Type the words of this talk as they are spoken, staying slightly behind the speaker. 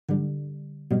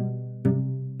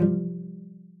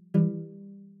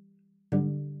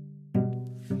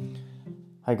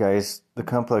Hi guys, the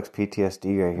Complex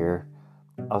PTSD guy here.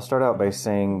 I'll start out by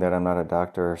saying that I'm not a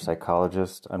doctor or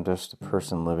psychologist. I'm just a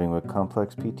person living with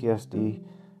complex PTSD,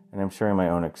 and I'm sharing my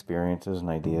own experiences and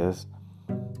ideas.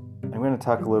 I'm going to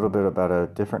talk a little bit about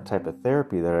a different type of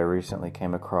therapy that I recently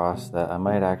came across that I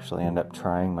might actually end up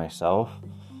trying myself.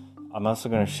 I'm also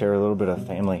going to share a little bit of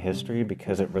family history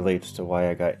because it relates to why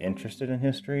I got interested in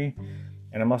history.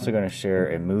 And I'm also going to share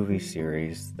a movie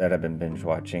series that I've been binge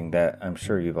watching that I'm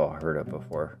sure you've all heard of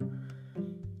before.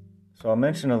 So I'll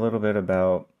mention a little bit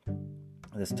about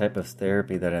this type of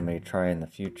therapy that I may try in the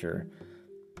future.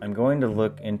 I'm going to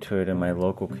look into it in my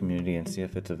local community and see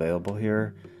if it's available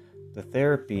here. The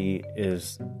therapy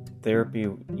is therapy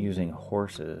using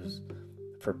horses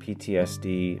for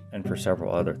PTSD and for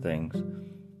several other things.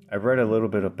 I've read a little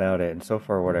bit about it, and so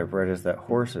far what I've read is that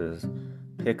horses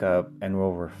pick up and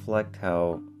will reflect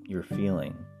how you're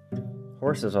feeling.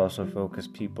 Horses also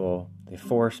they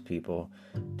force people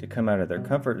to come out of their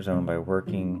comfort zone by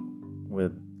working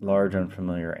with large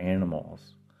unfamiliar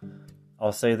animals.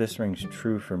 I'll say this rings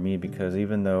true for me because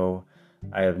even though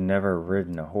I have never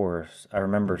ridden a horse, I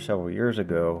remember several years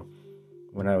ago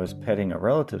when I was petting a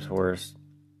relative's horse,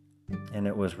 and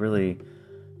it was really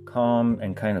calm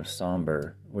and kind of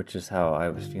somber, which is how I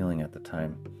was feeling at the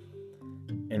time.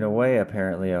 In a way,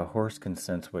 apparently, a horse can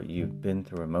sense what you've been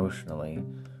through emotionally,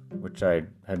 which I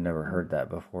had never heard that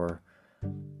before,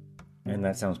 and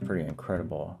that sounds pretty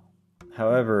incredible.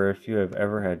 However, if you have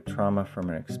ever had trauma from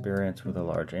an experience with a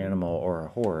large animal or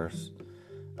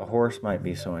a horse might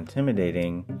be so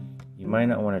intimidating, you might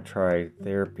not want to try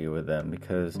therapy with them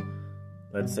because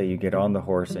let's say you get on the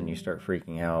horse and you start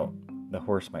freaking out, the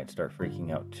horse might start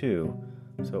freaking out too.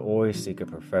 So always seek a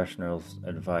professional's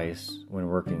advice when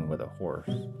working with a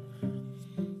horse.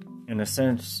 In a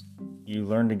sense, you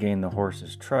learn to gain the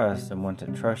horse's trust, and once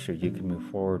it trusts you, you can move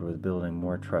forward with building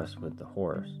more trust with the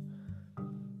horse.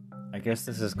 I guess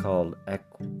this is called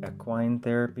equine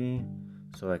therapy,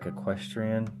 so like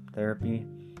equestrian therapy.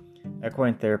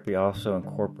 Equine therapy also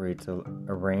incorporates a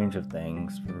range of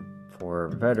things for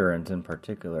veterans in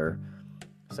particular,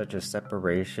 such as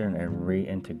separation and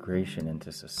reintegration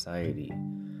into society.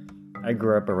 I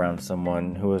grew up around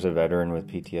someone who was a veteran with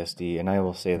PTSD, and I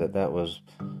will say that was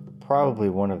probably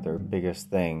one of their biggest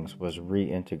things was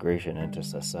reintegration into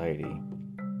society.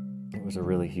 It was a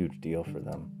really huge deal for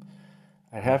them.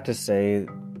 I'd have to say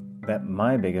that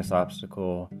my biggest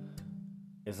obstacle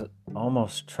is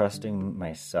almost trusting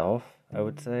myself, I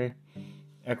would say.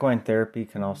 Equine therapy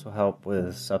can also help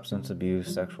with substance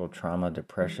abuse, sexual trauma,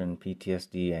 depression,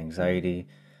 PTSD, anxiety.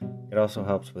 It also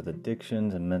helps with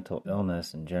addictions and mental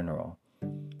illness in general.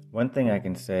 One thing I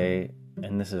can say,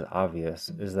 and this is obvious,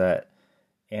 is that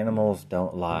animals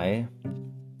don't lie.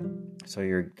 So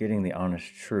you're getting the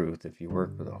honest truth if you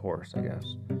work with a horse, I guess.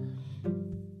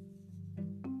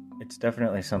 It's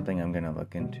definitely something I'm going to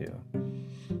look into.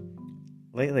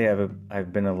 Lately,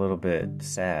 I've been a little bit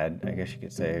sad, I guess you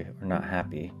could say, or not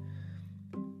happy,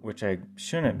 which I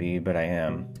shouldn't be, but I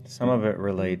am. Some of it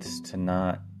relates to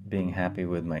not being happy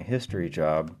with my history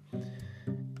job,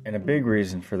 and a big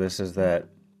reason for this is that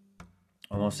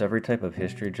almost every type of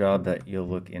history job that you'll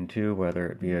look into, whether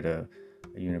it be at a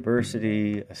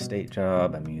university, a state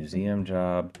job, a museum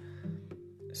job,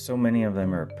 so many of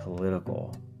them are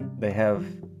political. They have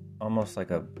almost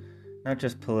like not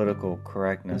just political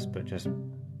correctness, but just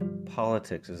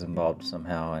politics is involved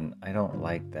somehow, and I don't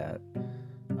like that.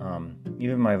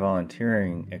 Even my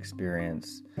volunteering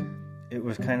experience, it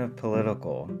was kind of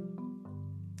political.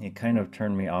 It kind of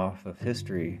turned me off of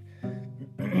history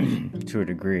to a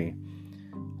degree.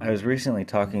 I was recently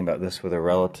talking about this with a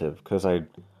relative because I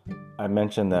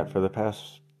mentioned that for the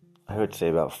past, I would say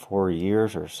about 4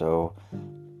 years or so,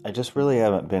 I just really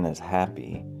haven't been as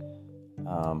happy.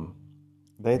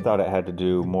 They thought it had to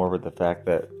do more with the fact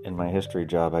that in my history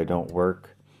job I don't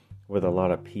work with a lot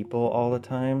of people all the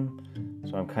time,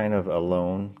 so I'm kind of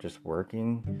alone just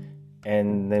working,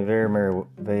 and they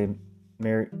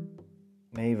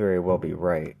may very well be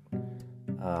right.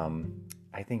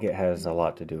 I think it has a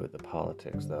lot to do with the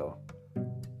politics though,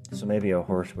 so maybe a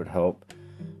horse would help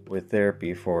with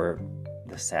therapy for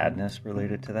the sadness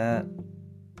related to that.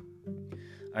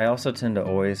 I also tend to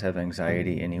always have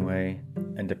anxiety anyway,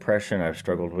 and depression I've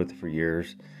struggled with for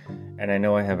years, and I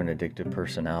know I have an addictive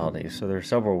personality, so there are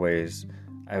several ways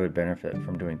I would benefit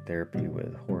from doing therapy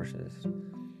with horses.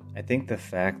 I think the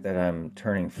fact that I'm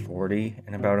turning 40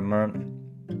 in about a month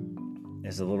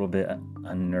is a little bit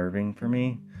unnerving for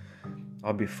me.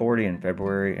 I'll be 40 in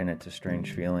February, and it's a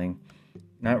strange feeling.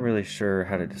 Not really sure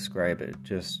how to describe it,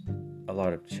 just a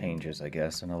lot of changes, I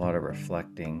guess, and a lot of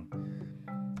reflecting.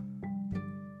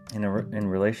 In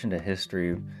relation to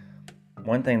history,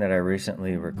 one thing that I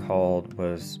recently recalled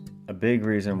was a big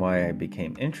reason why I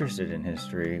became interested in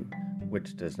history,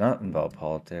 which does not involve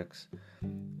politics,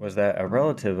 was that a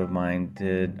relative of mine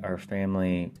did our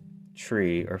family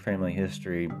tree or family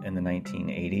history in the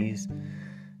 1980s.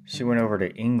 She went over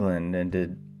to England and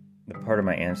did the part of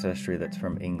my ancestry that's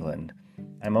from England.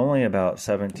 I'm only about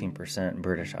 17%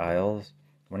 British Isles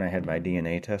when I had my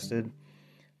DNA tested.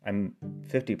 I'm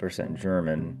 50%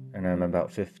 German, and I'm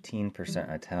about 15%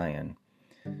 Italian.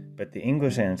 But the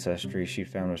English ancestry she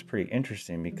found was pretty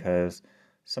interesting because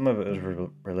some of it was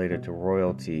related to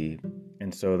royalty,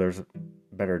 and so there's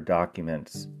better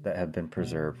documents that have been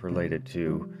preserved related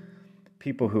to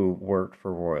people who worked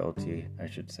for royalty, I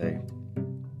should say.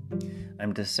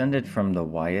 I'm descended from the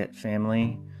Wyatt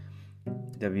family,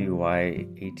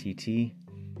 W-Y-A-T-T.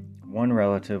 One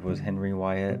relative was Henry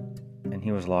Wyatt, and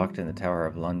he was locked in the Tower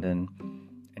of London,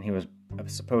 and he was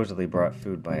supposedly brought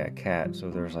food by a cat, so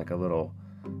there's like a little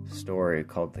story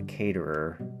called The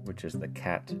Caterer, which is the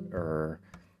cat-er,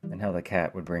 and how the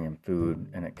cat would bring him food,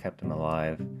 and it kept him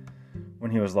alive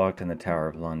when he was locked in the Tower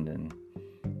of London.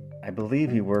 I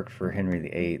believe he worked for Henry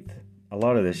VIII. A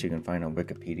lot of this you can find on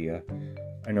Wikipedia.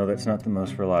 I know that's not the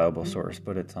most reliable source,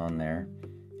 but it's on there.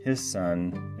 His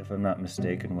son, if I'm not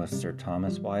mistaken, was Sir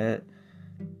Thomas Wyatt,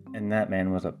 and that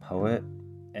man was a poet,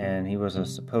 and he was a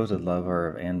supposed lover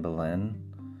of Anne Boleyn.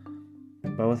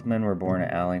 Both men were born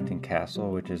at Allington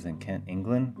Castle, which is in Kent,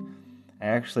 England. I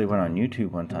actually went on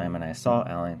YouTube one time and I saw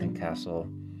Allington Castle.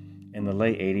 In the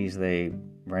late 80s, they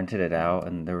rented it out,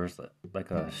 and there was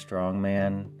like a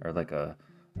strongman or like a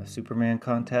Superman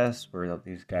contest where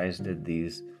these guys did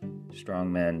these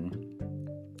strongman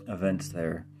events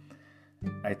there.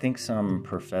 I think some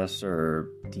professor or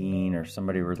dean or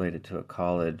somebody related to a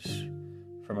college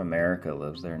from America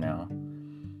lives there now.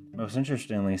 Most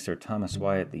interestingly, Sir Thomas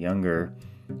Wyatt the Younger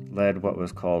led what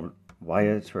was called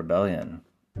Wyatt's Rebellion,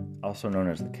 also known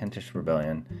as the Kentish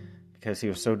Rebellion, because he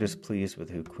was so displeased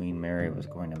with who Queen Mary was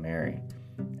going to marry.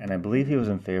 And I believe he was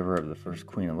in favor of the first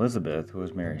Queen Elizabeth, who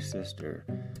was Mary's sister,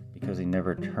 because he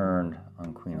never turned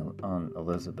on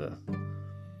Elizabeth.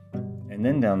 And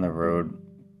then down the road,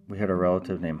 we had a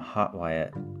relative named Hot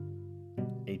Wyatt,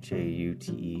 Haute,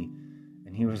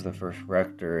 and he was the first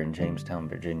rector in Jamestown,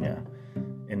 Virginia,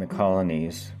 in the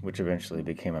colonies, which eventually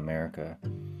became America.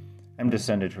 I'm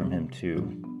descended from him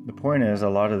too. The point is, a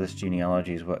lot of this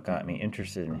genealogy is what got me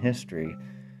interested in history,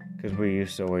 because we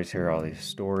used to always hear all these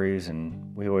stories,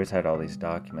 and we always had all these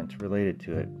documents related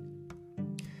to it.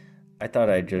 I thought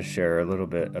I'd just share a little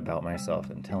bit about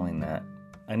myself in telling that.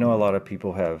 I know a lot of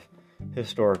people have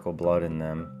historical blood in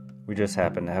them. We just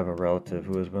happen to have a relative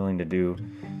who was willing to do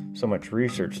so much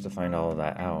research to find all of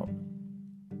that out.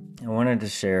 I wanted to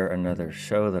share another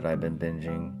show that I've been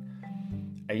binging.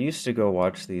 I used to go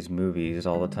watch these movies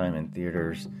all the time in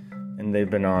theaters, and they've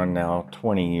been on now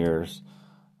 20 years.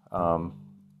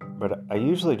 But I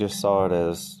usually just saw it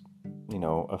as,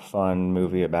 a fun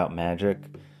movie about magic.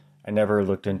 I never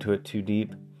looked into it too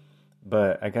deep.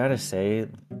 But I gotta say,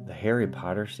 the Harry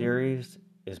Potter series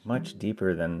is much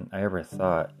deeper than I ever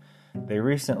thought. They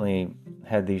recently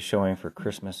had these showing for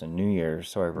Christmas and New Year's,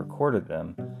 so I recorded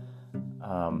them.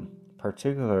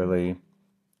 Particularly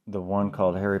the one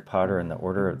called Harry Potter and the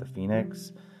Order of the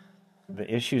Phoenix.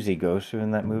 The issues he goes through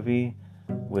in that movie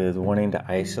with wanting to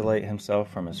isolate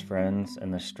himself from his friends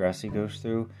and the stress he goes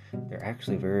through, they're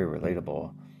actually very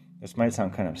relatable. This might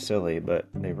sound kind of silly, but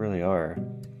they really are.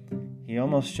 He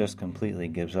almost just completely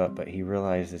gives up, but he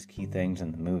realizes key things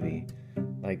in the movie.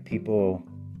 Like, people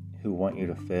who want you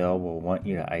to fail will want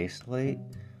you to isolate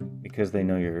because they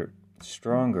know you're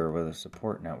stronger with a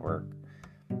support network.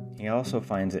 He also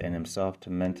finds it in himself to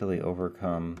mentally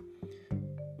overcome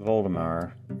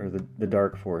Voldemort, or the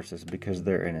dark forces, because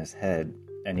they're in his head,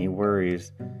 and he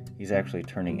worries he's actually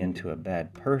turning into a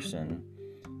bad person,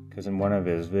 because in one of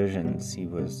his visions he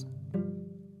was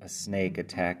a snake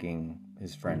attacking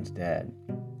his friend's dad.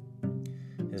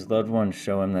 His loved ones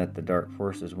show him that the dark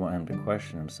forces want him to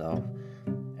question himself,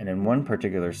 and in one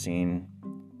particular scene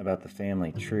about the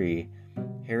family tree,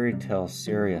 Harry tells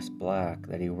Sirius Black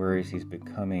that he worries he's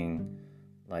becoming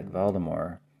like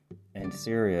Voldemort, and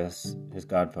Sirius, his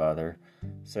godfather,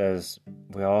 says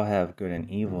we all have good and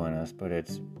evil in us, but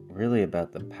it's really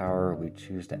about the power we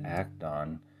choose to act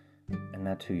on, and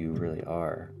that's who you really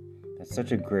are. That's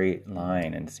such a great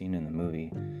line and scene in the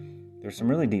movie. There's some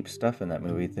really deep stuff in that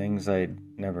movie, things I'd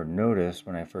never noticed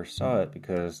when I first saw it,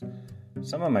 because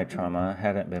some of my trauma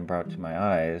hadn't been brought to my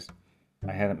eyes.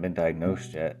 I hadn't been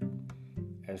diagnosed yet,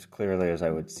 as clearly as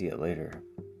I would see it later.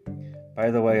 By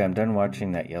the way, I'm done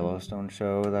watching that Yellowstone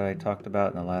show that I talked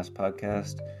about in the last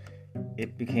podcast.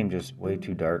 It became just way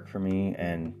too dark for me,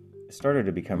 and it started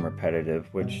to become repetitive,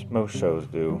 which most shows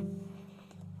do.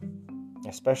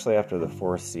 Especially after the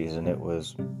 4th season,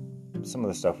 some of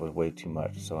the stuff was way too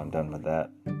much, so I'm done with that.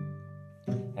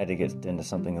 I had to get into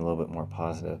something a little bit more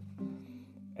positive.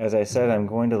 As I said, I'm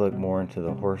going to look more into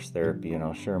the horse therapy, and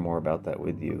I'll share more about that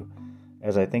with you,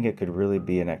 as I think it could really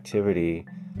be an activity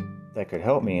that could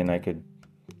help me, and I could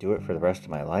do it for the rest of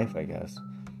my life, I guess.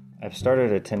 I've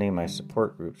started attending my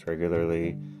support groups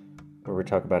regularly, where we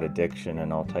talk about addiction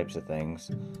and all types of things,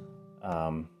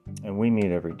 and we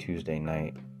meet every Tuesday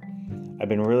night. I've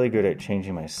been really good at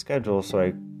changing my schedule so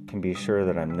I can be sure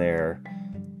that I'm there,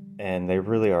 and they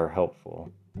really are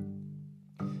helpful.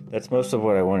 That's most of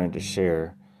what I wanted to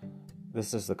share.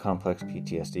 This is the Complex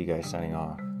PTSD guy signing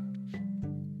off.